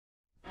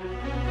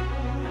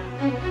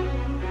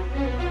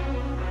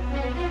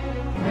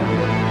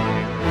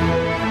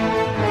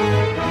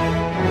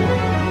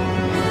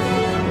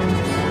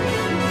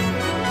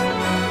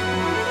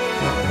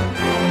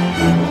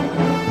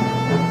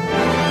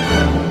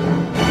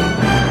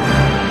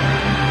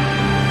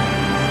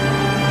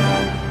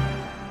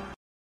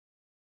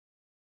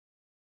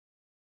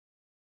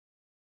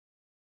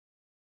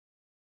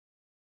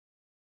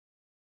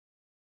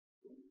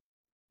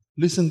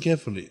Listen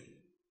carefully.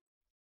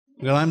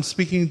 Because I'm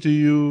speaking to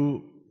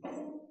you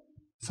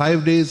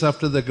 5 days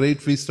after the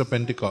great feast of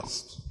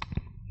Pentecost.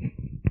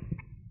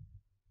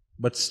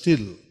 But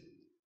still,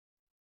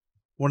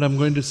 what I'm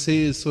going to say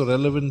is so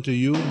relevant to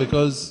you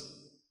because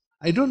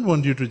I don't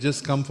want you to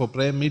just come for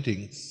prayer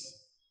meetings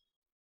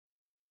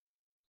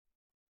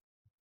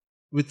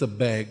with a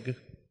bag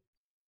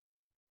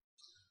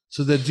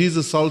so that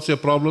Jesus solves your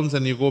problems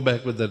and you go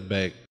back with that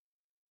bag.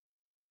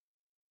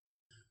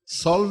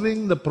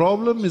 Solving the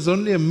problem is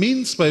only a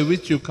means by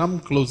which you come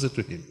closer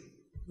to Him.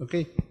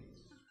 Okay?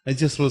 I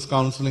just was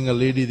counseling a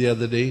lady the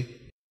other day.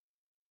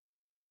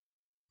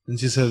 And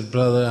she said,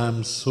 "Brother,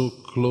 I'm so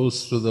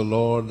close to the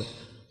Lord.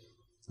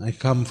 I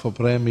come for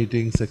prayer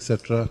meetings,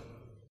 etc."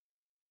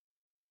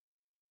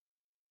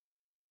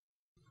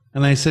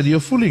 And I said, "You're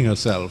fooling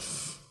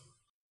yourself.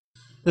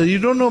 You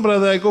don't know,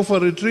 brother, I go for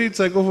retreats,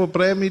 I go for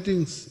prayer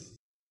meetings."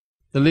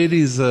 The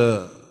lady is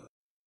a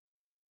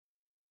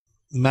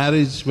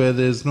marriage where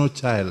there is no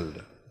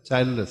child,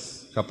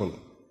 childless couple.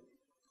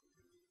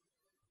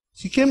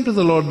 She came to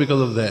the Lord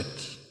because of that.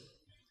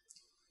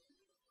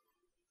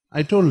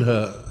 I told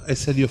her, I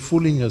said, "You're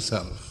fooling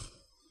yourself.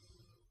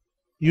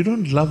 You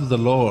don't love the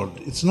Lord.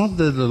 It's not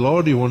the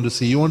Lord you want to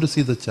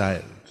see the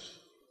child."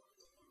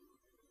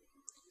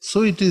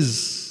 So it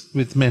is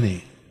with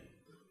many.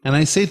 And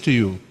I say to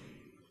you,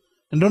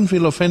 and don't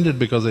feel offended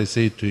because I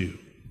say it to you,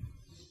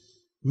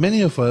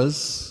 many of us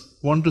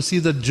want to see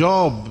the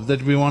job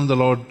that we want the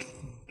Lord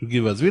to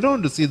give us. We don't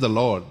want to see the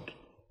Lord.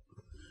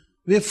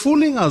 We are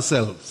fooling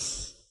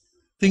ourselves,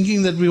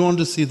 thinking that we want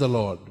to see the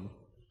Lord.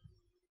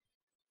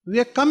 We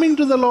are coming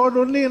to the Lord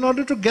only in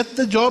order to get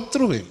the job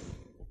through Him.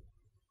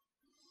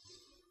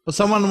 Or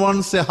someone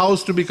wants a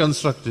house to be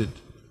constructed.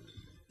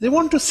 They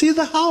want to see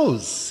the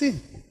house. See,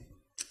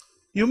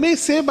 you may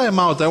say by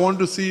mouth, "I want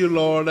to see you,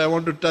 Lord, I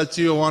want to touch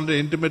you, I want an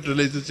intimate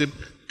relationship."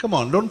 Come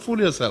on, don't fool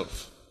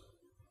yourself.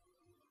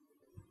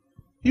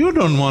 You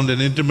don't want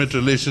an intimate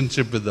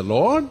relationship with the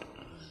Lord.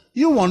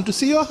 You want to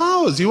see your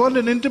house. You want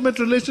an intimate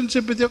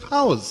relationship with your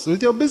house,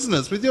 with your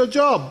business, with your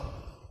job,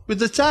 with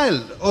the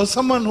child, or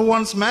someone who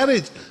wants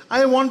marriage.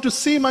 "I want to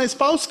see my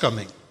spouse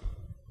coming."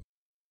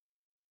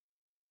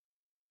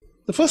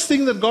 The first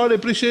thing that God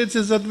appreciates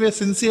is that we are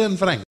sincere and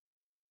frank.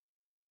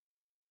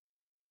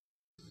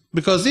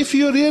 Because if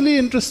you're really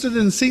interested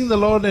in seeing the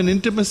Lord and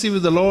intimacy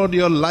with the Lord,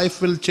 your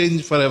life will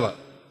change forever.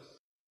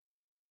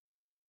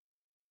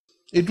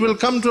 It will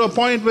come to a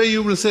point where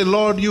you will say,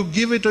 "Lord, you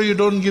give it or you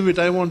don't give it,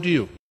 I want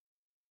you."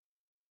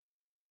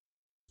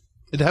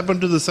 It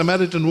happened to the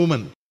Samaritan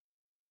woman.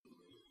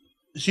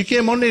 She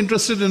came only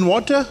interested in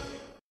water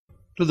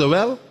to the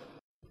well.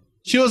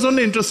 She was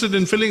only interested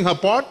in filling her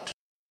pot.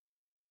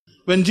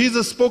 When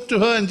Jesus spoke to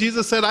her and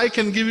Jesus said, "I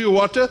can give you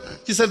water,"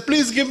 she said,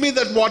 "Please give me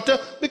that water,"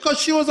 because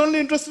she was only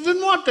interested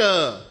in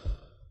water,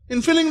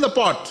 in filling the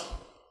pot.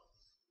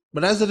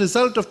 But as a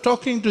result of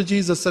talking to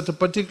Jesus at a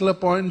particular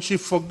point, she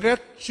forgot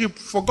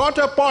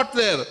her pot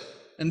there,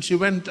 and she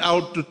went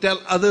out to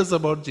tell others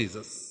about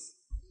Jesus.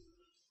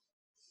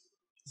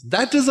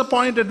 That is the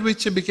point at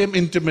which she became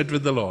intimate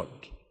with the Lord.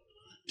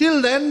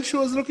 Till then, she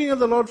was looking at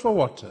the Lord for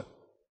water.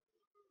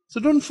 So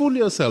don't fool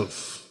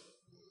yourself.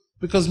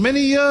 Because many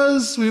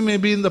years we may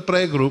be in the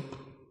prayer group,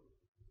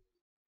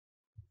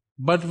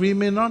 but we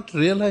may not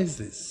realize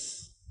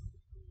this.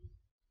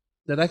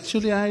 That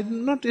actually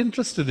I'm not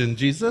interested in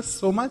Jesus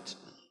so much,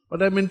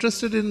 but I'm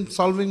interested in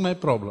solving my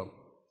problem.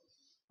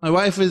 My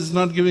wife is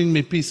not giving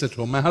me peace at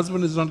home. My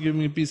husband is not giving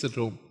me peace at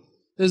home.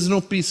 There's no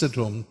peace at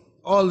home.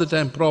 All the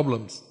time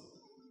problems.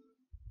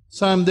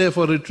 So I'm there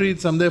for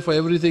retreats, I'm there for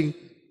everything.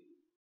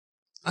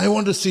 I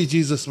want to see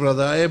Jesus,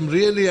 brother. I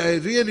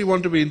really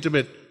want to be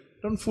intimate.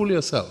 Don't fool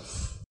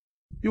yourself.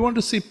 You want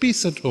to see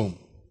peace at home.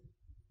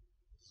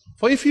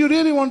 For if you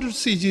really want to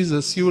see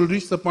Jesus, you will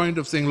reach the point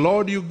of saying,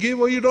 "Lord, you give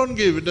or you don't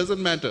give, it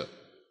doesn't matter.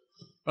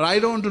 But I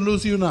don't want to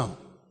lose you now.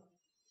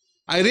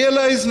 I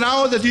realize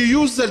now that you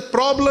use that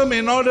problem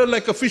in order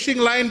like a fishing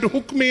line to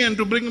hook me and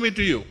to bring me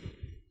to you.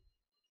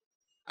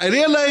 I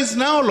realize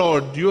now,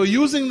 Lord, you are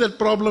using that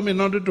problem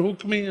in order to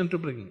hook me and to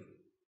bring me."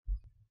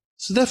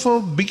 So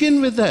therefore,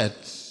 begin with that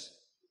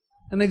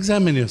and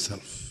examine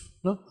yourself.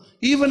 No?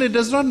 Even it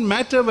does not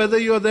matter whether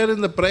you are there in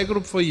the prayer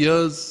group for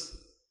years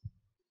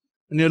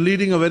and you're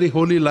leading a very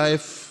holy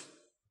life,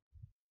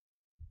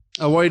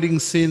 avoiding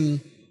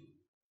sin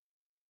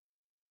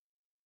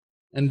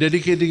and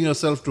dedicating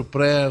yourself to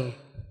prayer.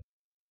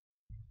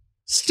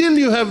 Still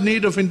you have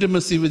need of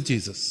intimacy with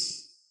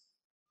Jesus.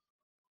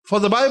 For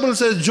the Bible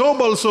says Job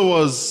also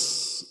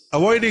was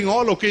avoiding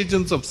all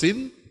occasions of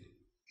sin,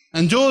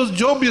 and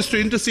Job used to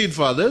intercede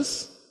for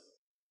others.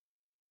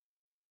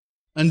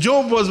 And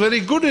Job was very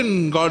good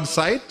in God's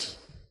sight.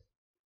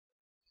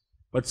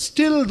 But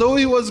still, though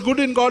he was good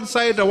in God's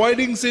sight,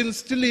 avoiding sin,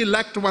 still he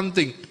lacked one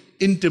thing: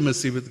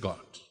 intimacy with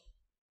God.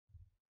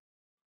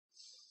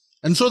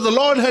 And so the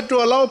Lord had to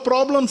allow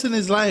problems in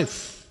his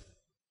life.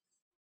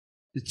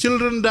 His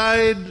children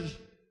died,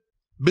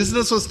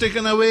 business was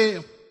taken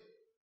away,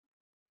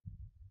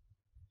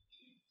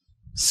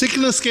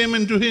 sickness came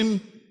into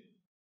him.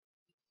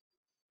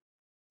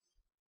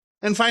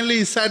 And finally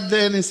he sat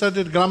there and he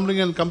started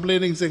grumbling and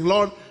complaining, saying,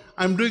 Lord,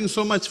 I'm doing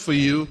so much for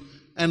you,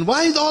 and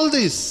why all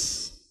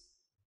this?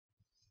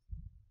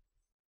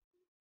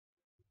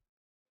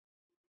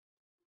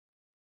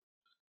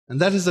 And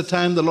that is the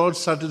time the Lord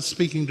started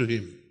speaking to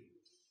him.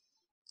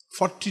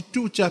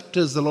 42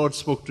 chapters the Lord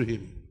spoke to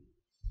him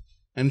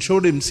and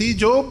showed him, see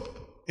Job,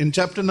 in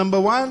chapter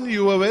number 1,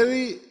 you were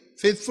very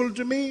faithful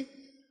to me,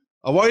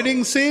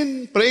 avoiding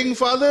sin, praying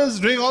for others,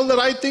 doing all the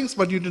right things,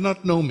 but you did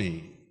not know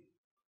me.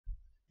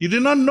 You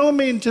did not know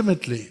me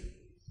intimately.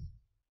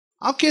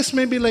 Our case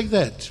may be like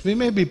that. We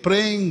may be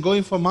praying,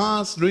 going for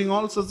mass, doing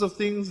all sorts of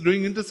things,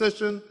 doing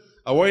intercession,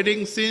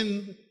 avoiding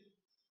sin.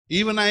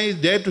 Even I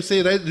dare to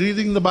say,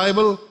 reading the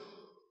Bible.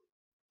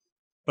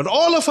 But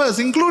all of us,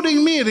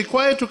 including me,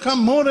 require to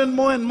come more and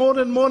more and more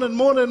and more and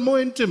more and more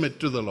intimate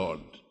to the Lord.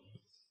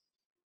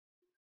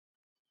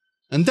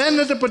 And then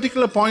at a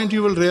particular point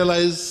you will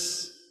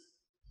realize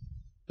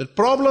that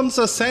problems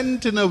are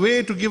sent in a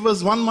way to give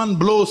us one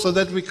blow so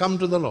that we come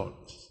to the Lord.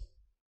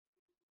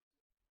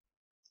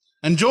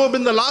 And Job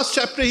in the last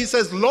chapter, he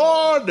says,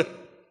 Lord,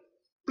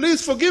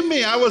 please forgive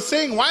me. I was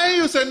saying, why are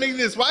you sending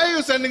this? Why are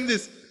you sending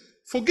this?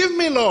 Forgive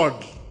me, Lord.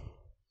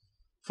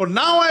 For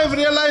now I have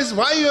realized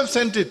why you have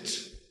sent it.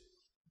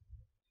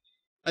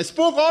 I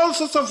spoke all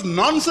sorts of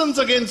nonsense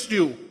against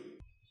you.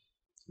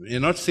 We may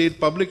not say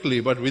it publicly,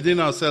 but within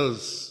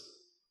ourselves,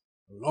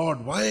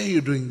 Lord, why are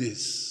you doing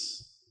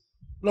this?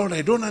 Lord,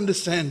 I don't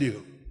understand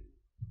you.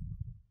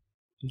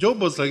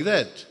 Job was like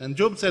that. And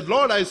Job said,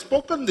 Lord, I've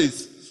spoken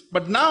this.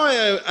 But now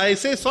I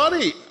say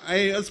sorry, I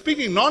am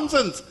speaking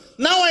nonsense.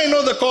 Now I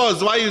know the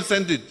cause why you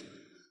sent it,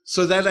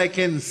 so that I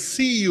can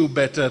see you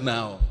better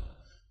now.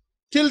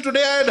 Till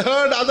today I had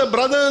heard other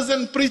brothers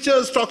and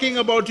preachers talking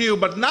about you,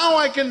 but now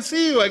I can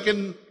see you, I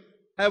can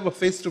have a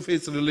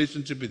face-to-face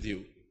relationship with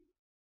you.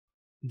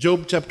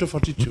 Job chapter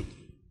 42.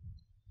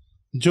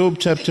 Job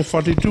chapter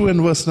 42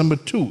 and verse number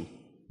 2.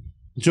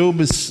 Job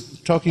is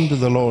talking to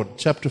the Lord.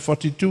 Chapter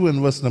 42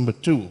 and verse number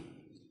 2.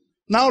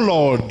 Now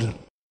Lord,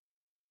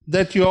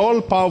 that you are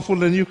all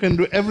powerful and you can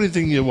do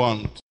everything you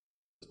want.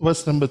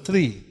 Verse number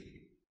 3.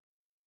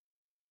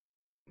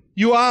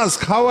 You ask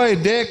how I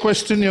dare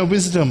question your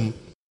wisdom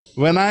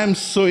when I am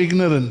so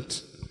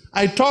ignorant.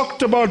 I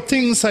talked about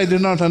things I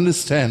did not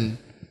understand,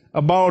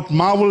 about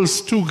marvels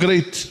too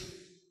great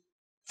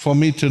for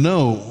me to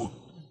know.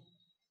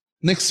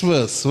 Next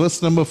verse,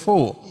 verse number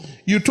 4.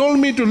 You told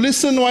me to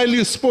listen while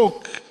you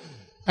spoke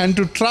and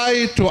to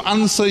try to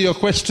answer your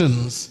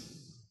questions.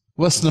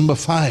 Verse number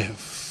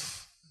 5.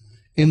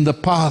 In the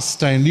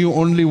past, I knew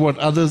only what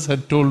others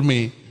had told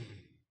me.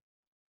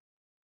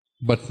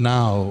 But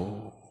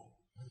now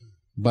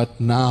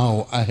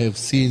I have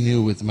seen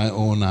you with my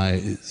own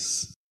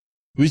eyes.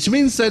 Which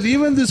means that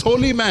even this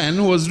holy man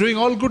who was doing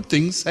all good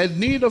things had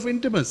need of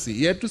intimacy.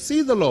 He had to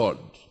see the Lord.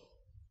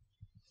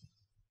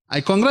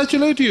 I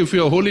congratulate you if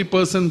you're a holy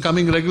person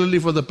coming regularly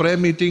for the prayer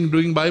meeting,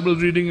 doing Bible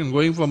reading and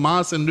going for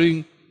mass and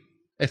doing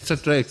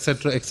etc.,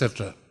 etc.,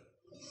 etc.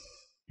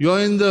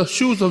 You're in the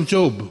shoes of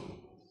Job.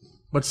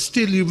 But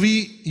still,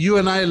 you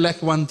and I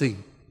lack one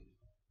thing.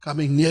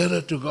 Coming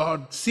nearer to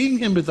God, seeing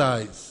Him with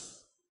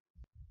eyes.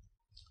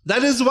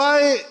 That is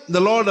why the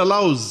Lord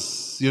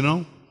allows,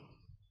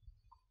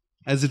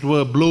 as it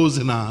were, blows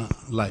in our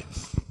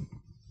life.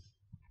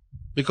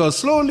 Because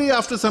slowly,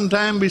 after some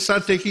time, we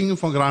start taking Him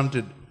for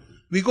granted.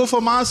 We go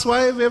for Mass,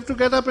 why? We have to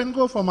get up and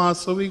go for Mass,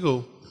 so we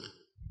go.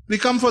 We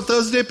come for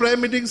Thursday prayer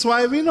meetings,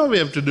 why? We know we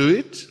have to do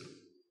it.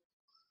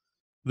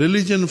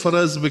 Religion for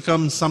us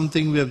becomes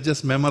something we have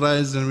just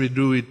memorized and we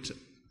do it.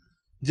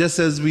 Just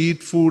as we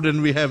eat food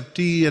and we have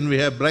tea and we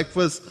have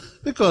breakfast,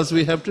 because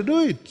we have to do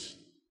it.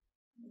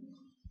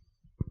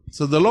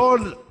 So the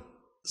Lord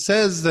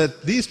says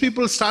that these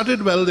people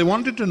started well, they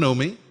wanted to know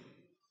me.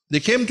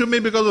 They came to me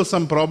because of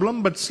some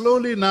problem, but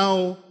slowly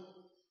now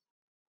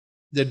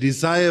their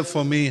desire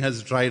for me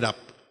has dried up.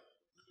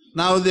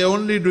 Now they're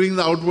only doing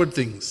the outward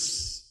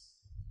things.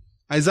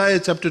 Isaiah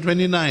chapter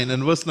 29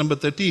 and verse number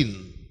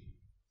 13.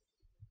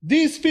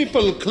 These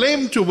people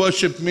claim to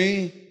worship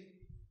me,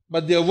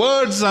 but their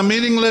words are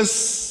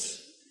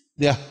meaningless.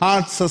 Their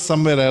hearts are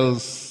somewhere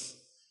else.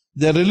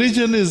 Their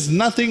religion is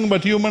nothing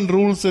but human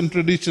rules and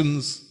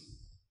traditions,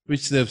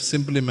 which they have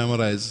simply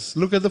memorized.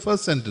 Look at the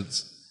first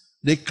sentence.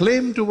 They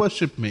claim to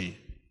worship me,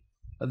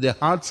 but their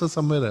hearts are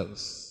somewhere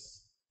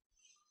else.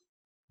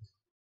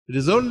 It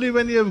is only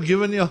when you have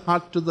given your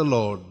heart to the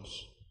Lord.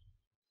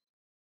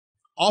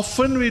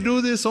 Often we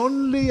do this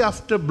only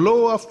after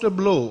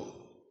blow,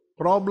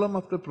 problem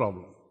after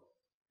problem.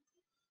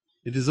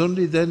 It is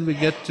only then we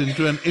get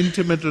into an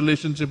intimate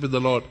relationship with the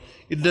Lord.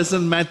 It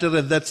doesn't matter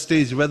at that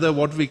stage whether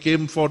what we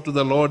came for to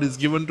the Lord is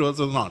given to us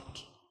or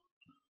not.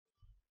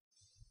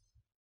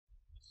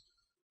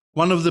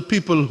 One of the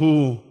people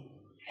who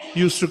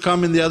used to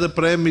come in the other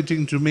prayer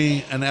meeting to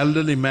me, an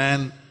elderly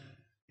man,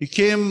 he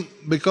came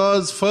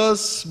because he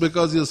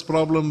has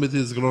problem with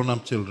his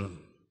grown-up children.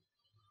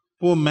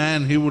 Poor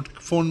man, he would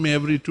phone me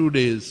every 2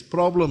 days,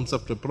 problems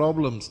after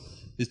problems.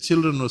 His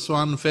children were so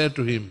unfair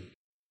to him.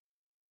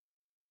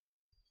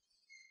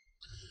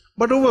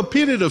 But over a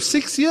period of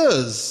 6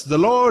 years, the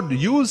Lord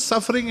used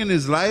suffering in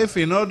his life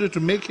in order to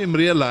make him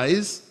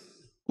realize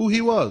who he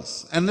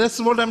was. And that's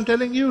what I'm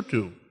telling you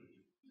too.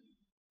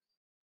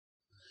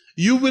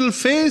 You will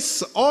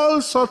face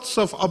all sorts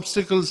of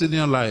obstacles in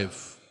your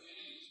life.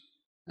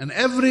 And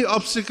every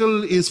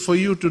obstacle is for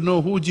you to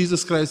know who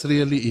Jesus Christ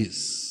really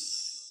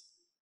is.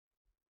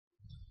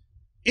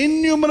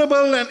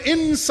 Innumerable and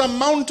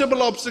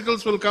insurmountable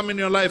obstacles will come in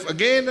your life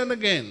again and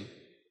again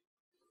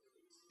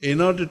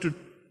in order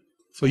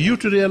for you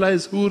to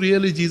realize who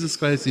really Jesus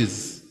Christ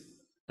is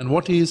and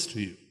what he is to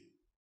you.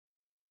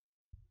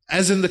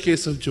 As in the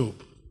case of Job.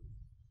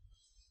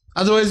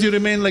 Otherwise you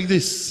remain like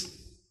this.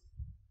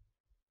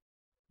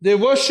 They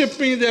worship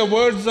me, their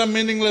words are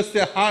meaningless,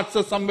 their hearts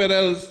are somewhere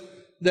else.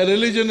 Their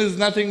religion is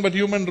nothing but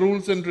human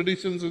rules and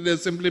traditions which they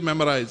simply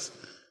memorize.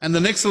 And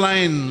the next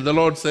line, the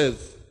Lord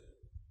says,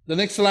 the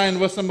next line,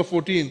 verse number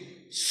 14,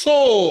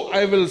 so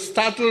I will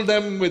startle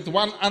them with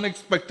one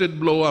unexpected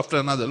blow after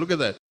another. Look at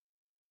that.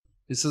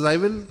 He says, I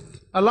will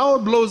allow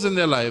blows in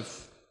their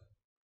life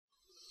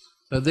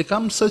that they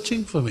come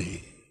searching for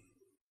me.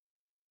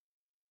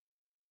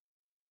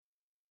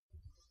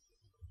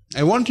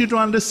 I want you to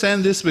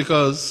understand this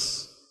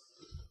because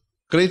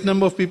a great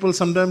number of people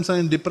sometimes are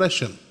in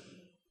depression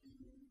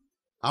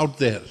out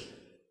there.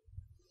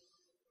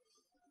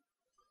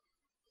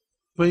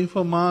 Praying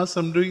for Mass,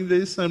 I'm doing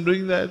this, I'm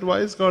doing that. Why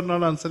is God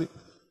not answering?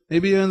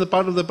 Maybe you're in the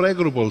part of the prayer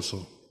group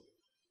also.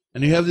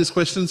 And you have these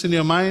questions in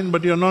your mind,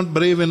 but you're not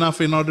brave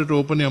enough in order to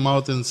open your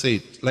mouth and say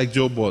it, like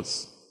Job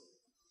was.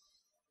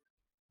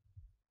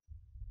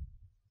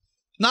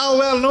 Now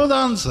we all know the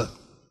answer.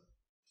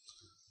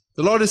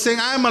 The Lord is saying,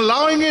 I am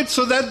allowing it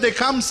so that they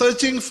come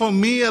searching for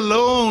me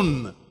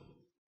alone.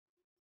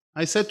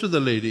 I said to the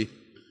lady,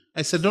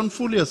 I said, don't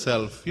fool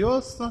yourself.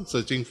 You're not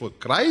searching for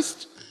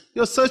Christ.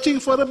 You're searching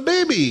for a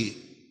baby,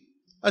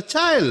 a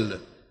child.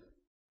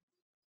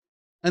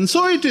 And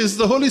so it is,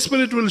 the Holy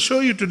Spirit will show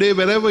you today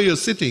wherever you're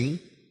sitting.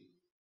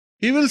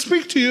 He will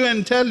speak to you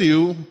and tell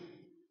you,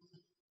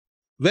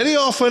 very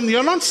often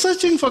you're not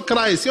searching for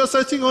Christ. You're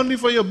searching only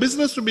for your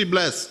business to be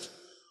blessed,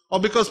 or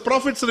because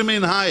profits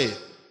remain high,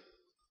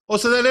 or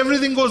so that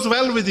everything goes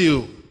well with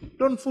you.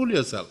 Don't fool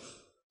yourself.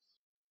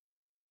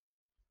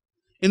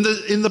 In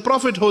the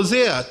prophet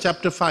Hosea,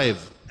 chapter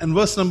 5 and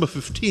verse number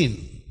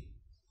 15,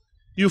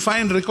 you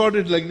find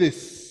recorded like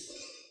this.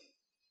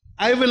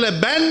 I will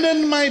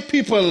abandon my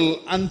people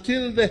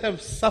until they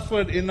have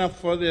suffered enough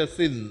for their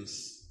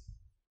sins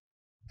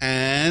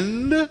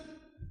and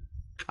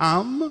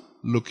come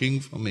looking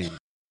for me.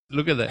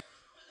 Look at that.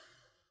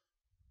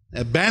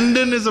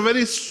 Abandon is a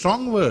very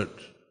strong word.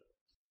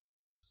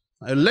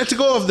 I will let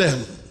go of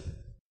them.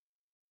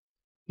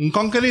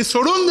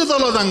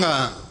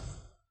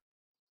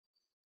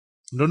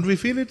 Don't we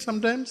feel it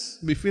sometimes?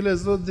 We feel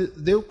as though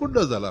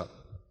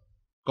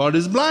God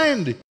is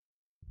blind.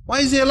 Why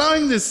is he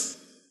allowing this?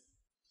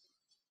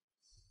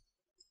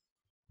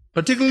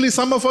 Particularly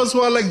some of us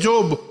who are like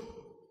Job,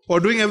 who are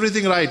doing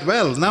everything right.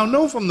 Well, now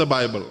know from the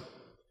Bible.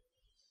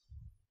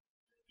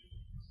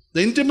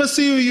 The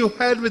intimacy you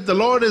had with the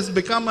Lord has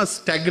become a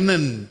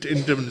stagnant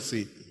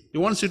intimacy. He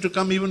wants you to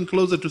come even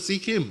closer to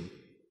seek him.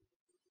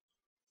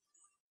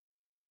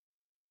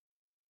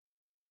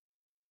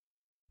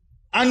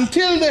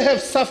 Until they have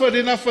suffered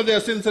enough for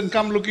their sins and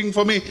come looking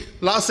for me.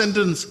 Last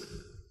sentence.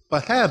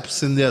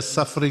 Perhaps in their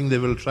suffering they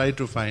will try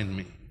to find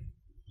me.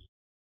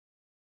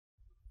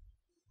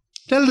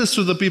 Tell this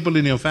to the people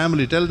in your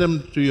family. Tell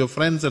them to your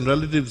friends and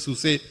relatives who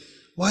say,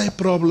 why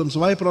problems,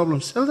 why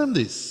problems? Tell them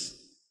this.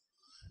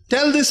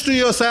 Tell this to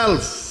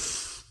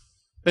yourself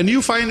when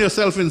you find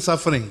yourself in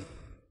suffering.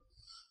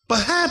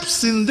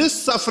 Perhaps in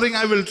this suffering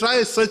I will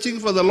try searching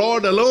for the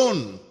Lord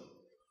alone.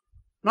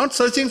 Not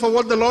searching for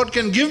what the Lord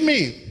can give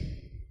me.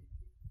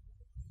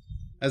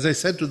 As I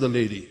said to the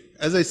lady,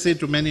 as I say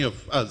to many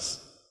of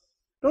us,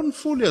 don't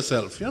fool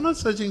yourself. You're not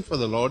searching for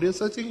the Lord, you're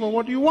searching for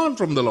what you want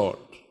from the Lord.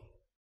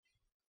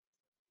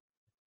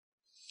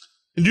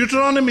 In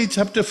Deuteronomy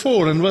chapter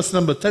 4 and verse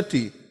number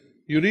 30,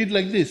 you read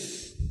like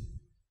this.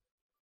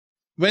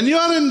 When you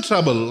are in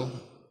trouble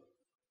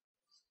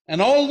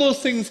and all those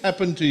things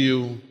happen to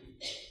you,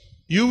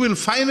 you will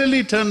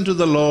finally turn to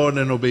the Lord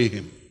and obey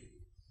him.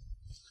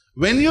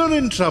 When you're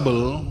in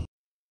trouble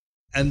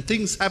and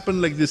things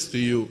happen like this to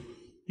you,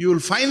 you will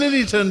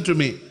finally turn to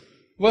me.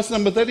 Verse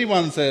number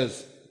 31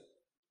 says,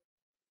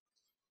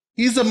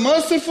 He's a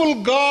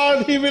merciful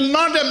God, He will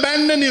not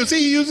abandon you. See,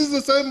 He uses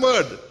the same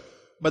word.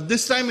 But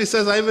this time He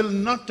says, I will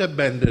not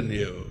abandon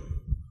you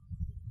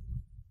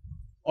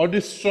or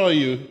destroy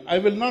you. I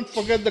will not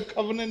forget the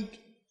covenant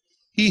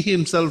He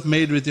Himself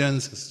made with your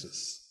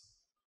ancestors.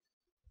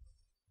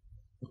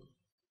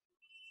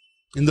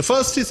 In the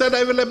first He said,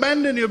 I will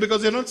abandon you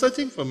because you're not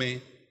searching for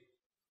me.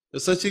 You're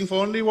searching for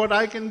only what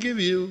I can give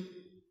you.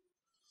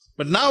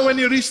 But now when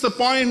you reach the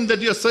point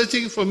that you're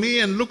searching for me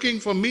and looking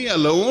for me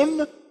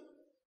alone,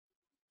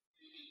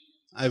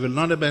 I will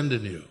not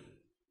abandon you.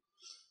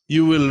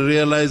 You will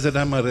realize that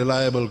I'm a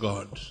reliable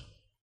God.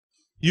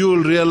 You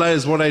will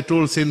realize what I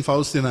told Saint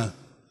Faustina.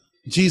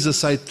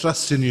 Jesus, I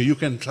trust in you. You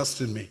can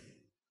trust in me.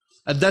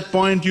 At that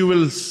point, you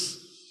will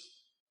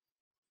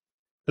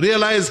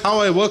realize how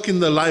I work in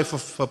the life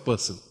of a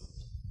person.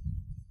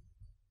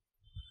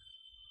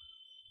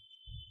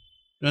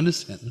 You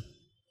understand?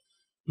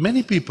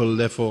 Many people,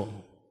 therefore,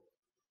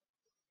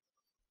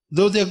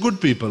 though they are good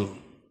people,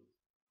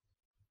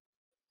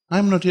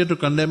 I'm not here to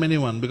condemn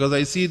anyone because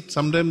I see it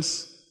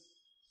sometimes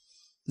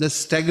there's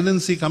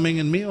stagnancy coming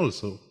in me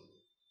also.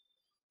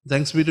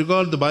 Thanks be to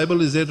God, the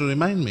Bible is there to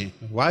remind me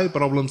why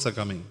problems are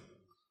coming.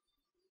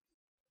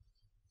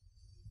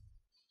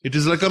 It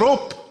is like a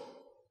rope.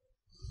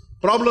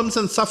 Problems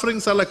and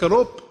sufferings are like a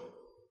rope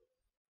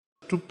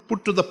to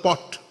put to the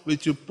pot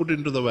which you put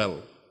into the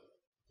well.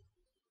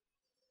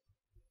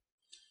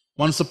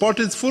 Once the pot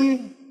is full,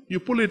 you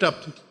pull it up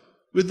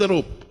with the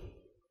rope.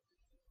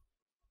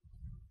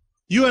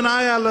 You and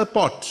I are a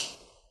pot.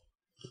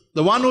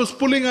 The one who's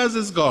pulling us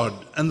is God,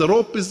 and the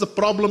rope is the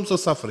problems or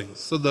sufferings.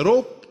 So the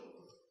rope,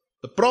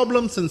 the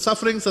problems and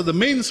sufferings are the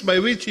means by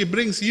which He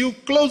brings you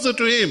closer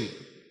to Him.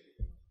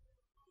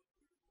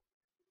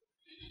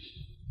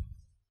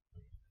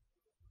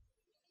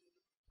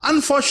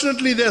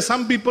 Unfortunately, there are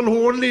some people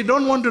who only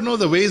don't want to know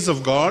the ways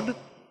of God.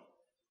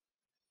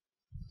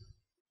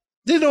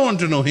 They don't want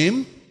to know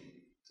Him.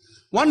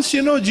 Once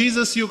you know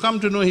Jesus, you come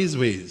to know His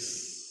ways.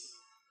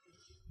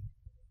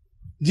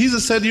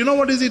 Jesus said, you know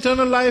what is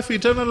eternal life?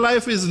 Eternal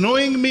life is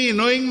knowing me,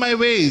 knowing my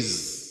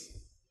ways.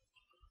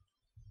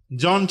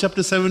 John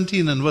chapter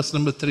 17 and verse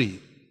number 3.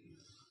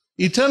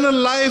 Eternal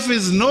life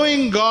is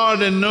knowing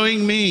God and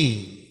knowing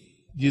me,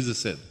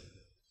 Jesus said.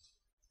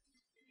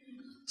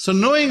 So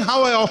knowing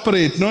how I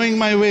operate, knowing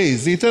my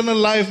ways. Eternal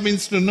life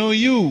means to know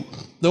you,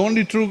 the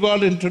only true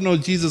God, and to know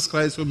Jesus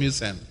Christ whom you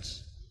sent.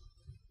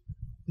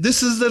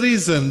 This is the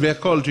reason we are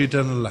called to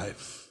eternal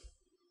life.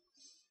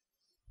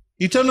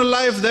 Eternal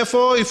life,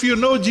 therefore, if you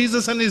know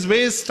Jesus and His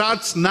ways,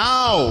 starts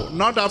now,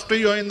 not after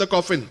you are in the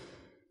coffin.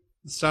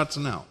 It starts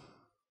now.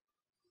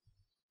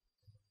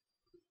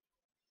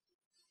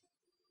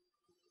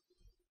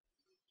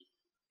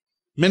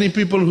 Many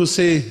people who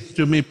say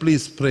to me,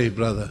 please pray,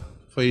 brother,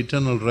 for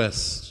eternal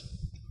rest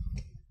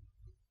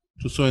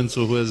to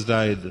so-and-so who has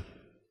died.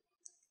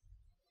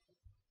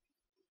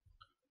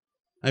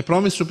 I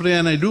promise to pray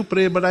and I do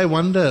pray, but I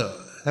wonder,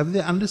 have they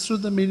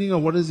understood the meaning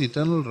of what is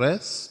eternal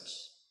rest?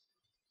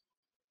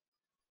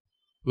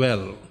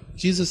 Well,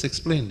 Jesus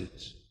explained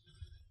it.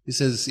 He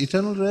says,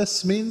 eternal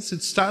rest means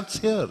it starts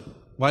here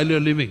while you're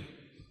living.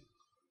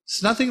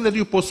 It's nothing that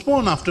you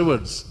postpone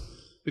afterwards.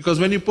 Because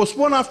when you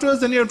postpone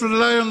afterwards, then you have to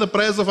rely on the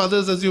prayers of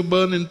others as you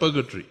burn in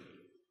purgatory.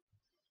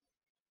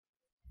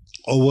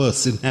 Or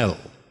worse, in hell.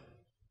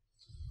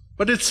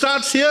 But it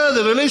starts here,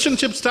 the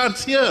relationship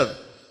starts here.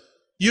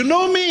 You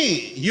know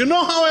me, you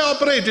know how I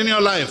operate in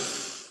your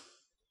life.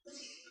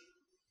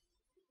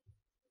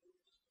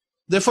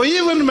 Therefore,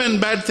 even when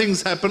bad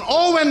things happen,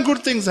 or when good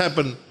things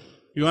happen,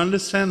 you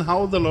understand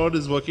how the Lord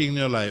is working in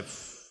your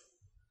life.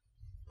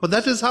 For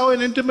that is how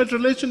an intimate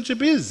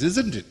relationship is,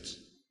 isn't it?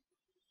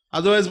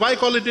 Otherwise, why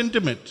call it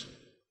intimate?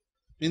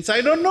 Means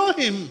I don't know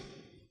him.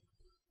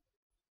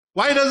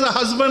 Why does a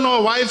husband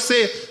or wife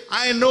say,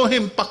 I know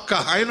him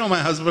pakka, I know my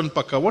husband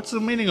pakka? What's the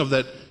meaning of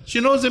that? She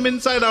knows him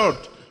inside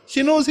out.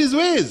 She knows his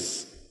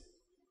ways.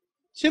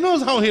 She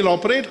knows how he'll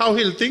operate, how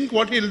he'll think,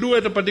 what he'll do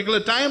at a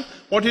particular time,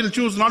 what he'll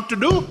choose not to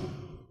do.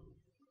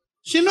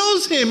 She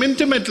knows him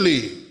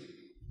intimately.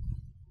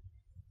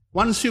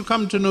 Once you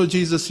come to know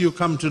Jesus, you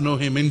come to know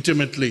him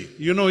intimately.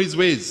 You know his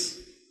ways.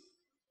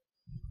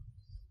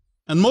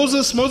 And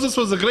Moses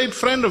was a great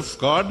friend of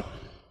God.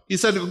 He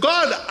said,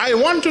 God, I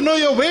want to know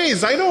your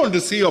ways. I don't want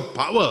to see your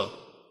power.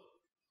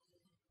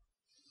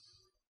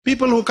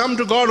 People who come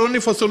to God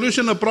only for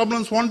solution of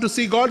problems want to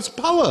see God's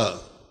power.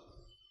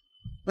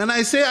 When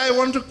I say, I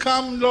want to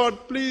come, Lord,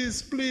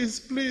 please, please,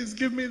 please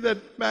give me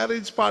that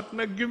marriage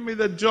partner, give me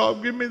that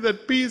job, give me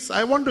that peace.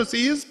 I want to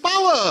see his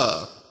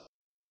power.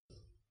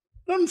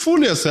 Don't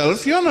fool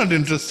yourself. You're not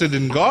interested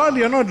in God.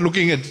 You're not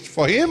looking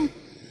for him.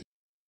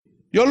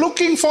 You're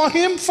looking for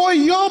him for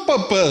your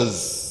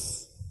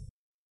purpose.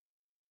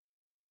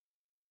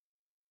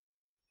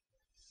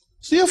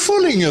 So you're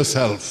fooling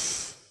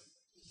yourself.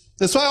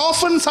 That's why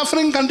often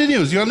suffering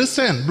continues. You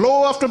understand?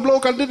 Blow after blow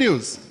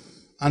continues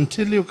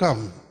until you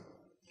come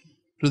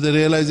to the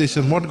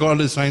realization what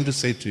God is trying to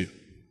say to you.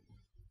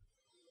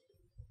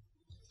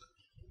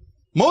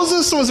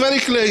 Moses was very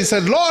clear. He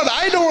said, Lord,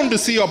 I don't want to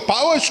see your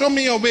power. Show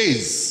me your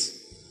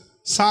ways.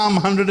 Psalm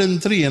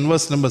 103 and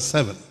verse number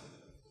 7.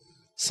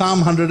 Psalm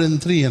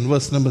 103 and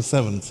verse number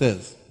 7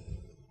 says,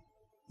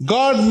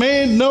 God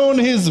made known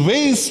his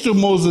ways to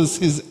Moses,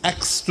 his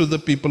acts to the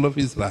people of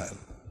Israel.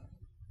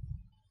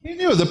 He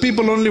knew the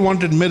people only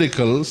wanted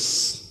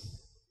miracles.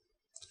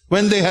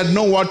 When they had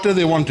no water,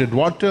 they wanted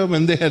water.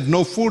 When they had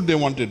no food, they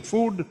wanted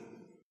food.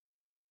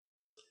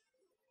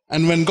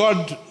 And when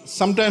God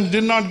sometimes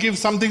did not give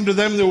something to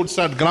them, they would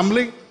start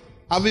grumbling.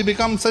 Have we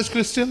become such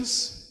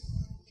Christians?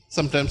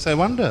 Sometimes I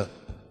wonder.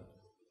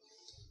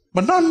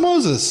 But not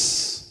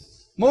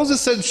Moses.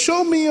 Moses said,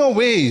 show me your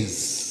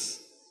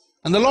ways.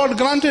 And the Lord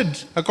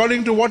granted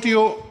according to what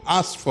you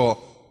asked for.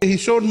 He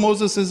showed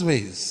Moses his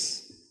ways.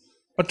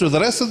 But to the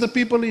rest of the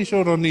people, he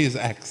showed only his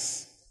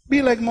acts.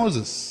 Be like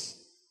Moses.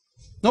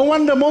 No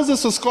wonder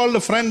Moses was called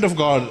a friend of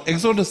God.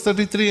 Exodus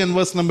 33 and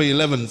verse number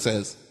 11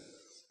 says,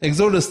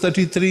 Exodus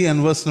 33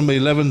 and verse number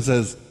 11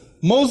 says,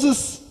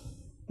 the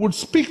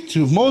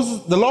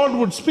Lord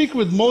would speak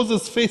with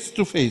Moses face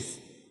to face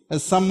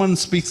as someone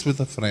speaks with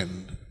a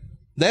friend.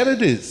 There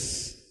it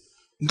is.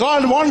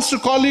 God wants to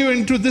call you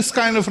into this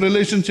kind of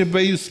relationship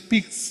where He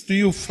speaks to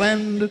you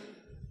friend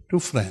to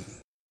friend.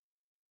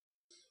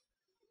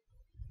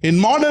 In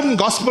modern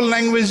gospel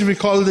language, we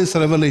call this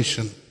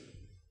revelation.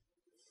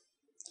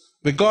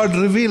 Where God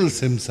reveals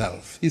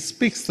Himself. He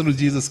speaks through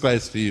Jesus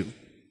Christ to you.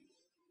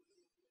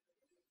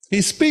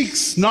 He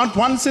speaks not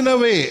once in a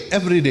way,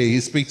 every day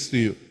He speaks to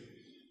you.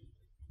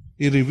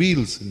 He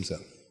reveals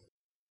Himself.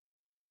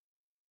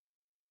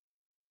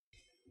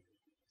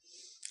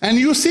 And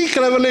you seek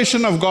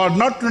revelation of God,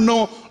 not to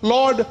know,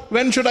 Lord,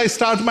 when should I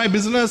start my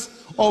business?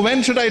 Or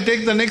when should I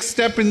take the next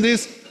step in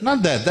this?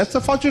 Not that. That's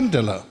a fortune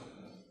teller.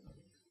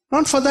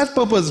 Not for that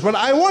purpose. But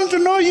I want to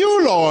know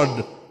you,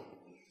 Lord.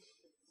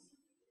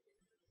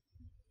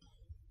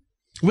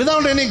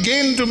 Without any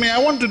gain to me, I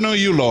want to know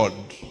you, Lord.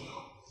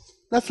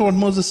 That's what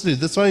Moses did.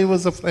 That's why he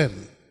was a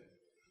friend.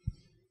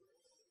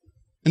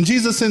 And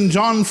Jesus in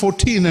John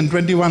 14 and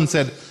 21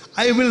 said,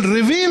 I will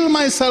reveal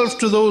myself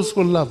to those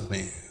who love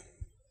me.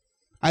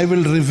 I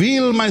will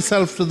reveal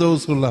myself to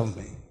those who love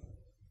me.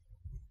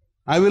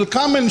 I will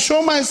come and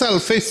show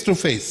myself face to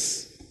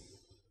face.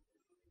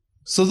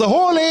 So the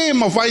whole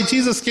aim of why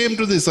Jesus came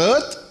to this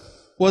earth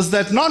was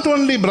that not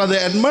only Brother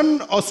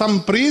Edmund or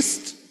some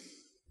priest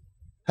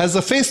has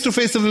a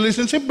face-to-face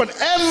relationship, but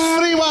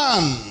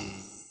everyone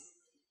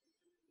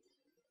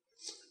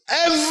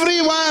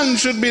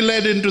should be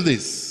led into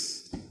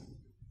this.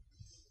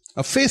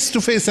 A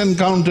face-to-face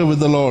encounter with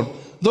the Lord.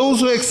 Those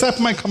who accept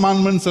my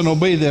commandments and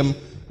obey them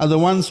are the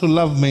ones who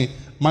love me.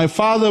 My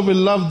Father will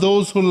love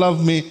those who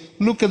love me.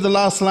 Look at the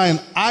last line.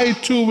 I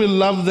too will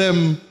love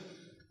them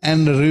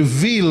and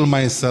reveal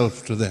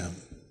myself to them.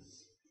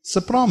 It's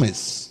a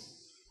promise.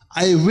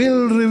 I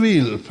will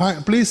reveal.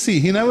 Please see,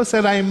 He never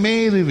said I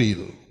may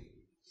reveal.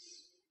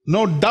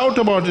 No doubt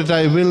about it,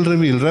 I will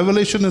reveal.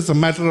 Revelation is a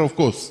matter, of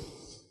course,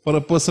 for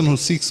a person who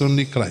seeks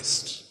only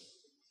Christ.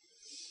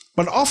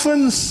 But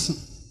often,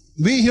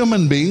 we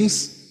human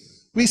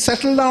beings, we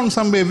settle down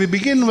somewhere. We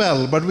begin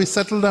well, but we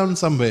settle down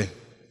somewhere.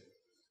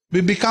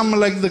 We become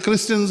like the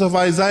Christians of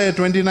Isaiah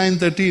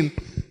 29:13.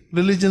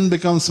 Religion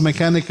becomes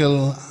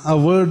mechanical. Our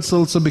words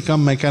also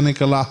become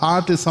mechanical. Our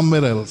heart is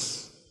somewhere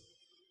else.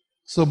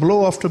 So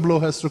blow after blow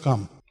has to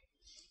come.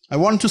 I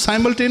want to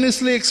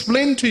simultaneously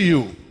explain to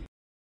you,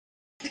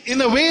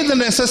 in a way, the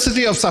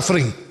necessity of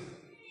suffering.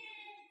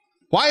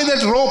 Why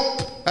that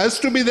rope has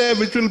to be there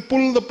which will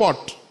pull the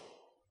pot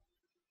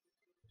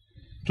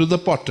to the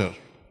potter.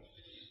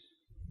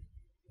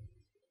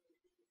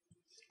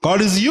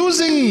 God is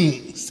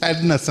using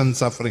sadness and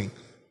suffering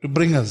to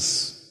bring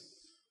us,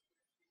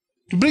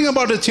 to bring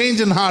about a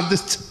change in heart,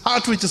 this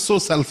heart which is so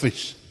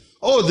selfish.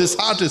 Oh, this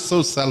heart is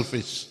so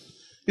selfish.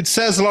 It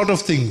says a lot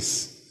of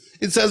things.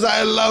 It says,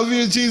 I love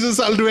you, Jesus,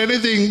 I'll do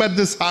anything, but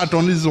this heart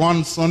only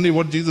wants only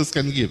what Jesus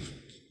can give.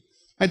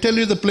 I tell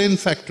you the plain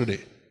fact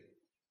today.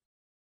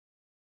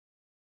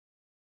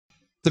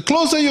 The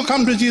closer you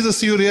come to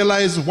Jesus, you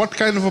realize what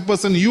kind of a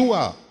person you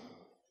are.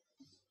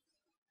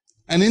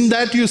 And in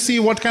that you see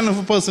what kind of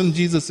a person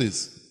Jesus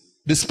is.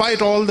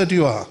 Despite all that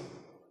you are,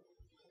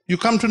 you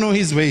come to know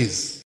His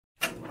ways.